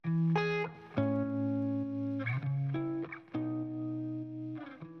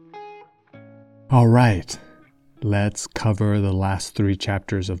All right, let's cover the last 3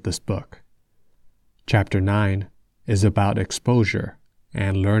 chapters of this book. Chapter 9 is about exposure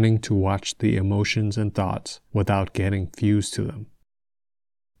and learning to watch the emotions and thoughts without getting fused to them.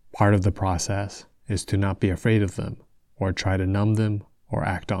 Part of the process is to not be afraid of them or try to numb them or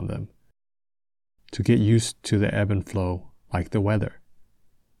act on them, to get used to the ebb and flow like the weather.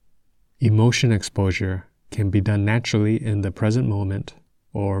 Emotion exposure can be done naturally in the present moment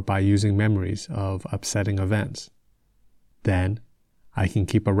or by using memories of upsetting events. Then, I can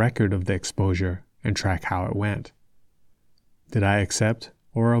keep a record of the exposure and track how it went. Did I accept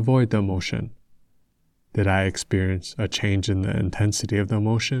or avoid the emotion? Did I experience a change in the intensity of the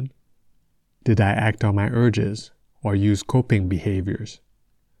emotion? Did I act on my urges or use coping behaviors?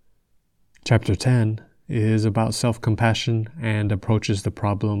 Chapter 10 is about self-compassion and approaches the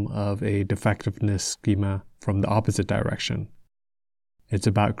problem of a defectiveness schema from the opposite direction. It's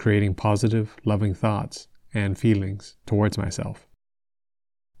about creating positive, loving thoughts and feelings towards myself.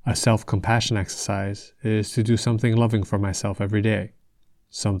 A self-compassion exercise is to do something loving for myself every day,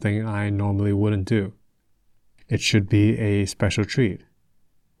 something I normally wouldn't do. It should be a special treat,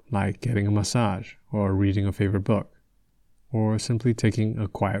 like getting a massage or reading a favorite book, or simply taking a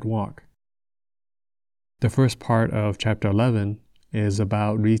quiet walk. The first part of Chapter 11 is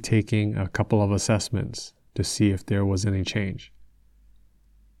about retaking a couple of assessments to see if there was any change.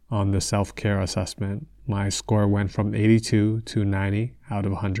 On the self-care assessment, my score went from 82 to 90 out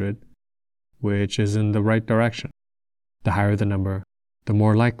of 100, which is in the right direction. The higher the number, the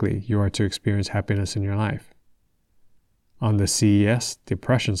more likely you are to experience happiness in your life. On the CES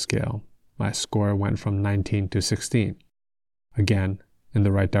depression scale, my score went from 19 to 16. Again, in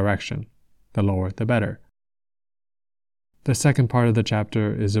the right direction. The lower, the better. The second part of the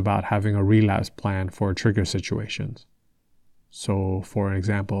chapter is about having a relapse plan for trigger situations. So, for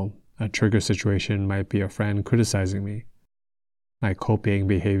example, a trigger situation might be a friend criticizing me. My coping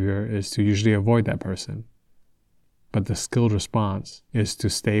behavior is to usually avoid that person. But the skilled response is to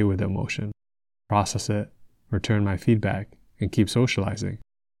stay with the emotion, process it, return my feedback, and keep socializing.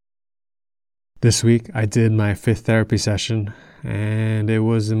 This week, I did my 5th therapy session, and it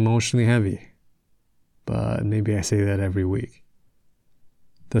was emotionally heavy. But maybe I say that every week.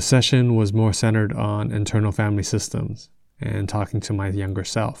 The session was more centered on internal family systems and talking to my younger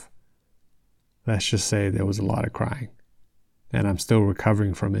self. Let's just say there was a lot of crying, and I'm still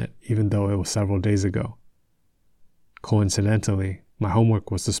recovering from it even though it was several days ago. Coincidentally, my homework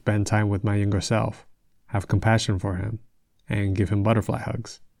was to spend time with my younger self, have compassion for him, and give him butterfly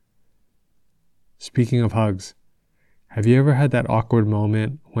hugs. Speaking of hugs, have you ever had that awkward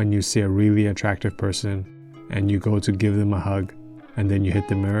moment when you see a really attractive person and you go to give them a hug and then you hit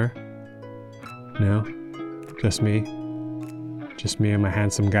the mirror? No? Just me? Just me and my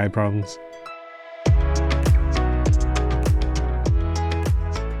handsome guy problems?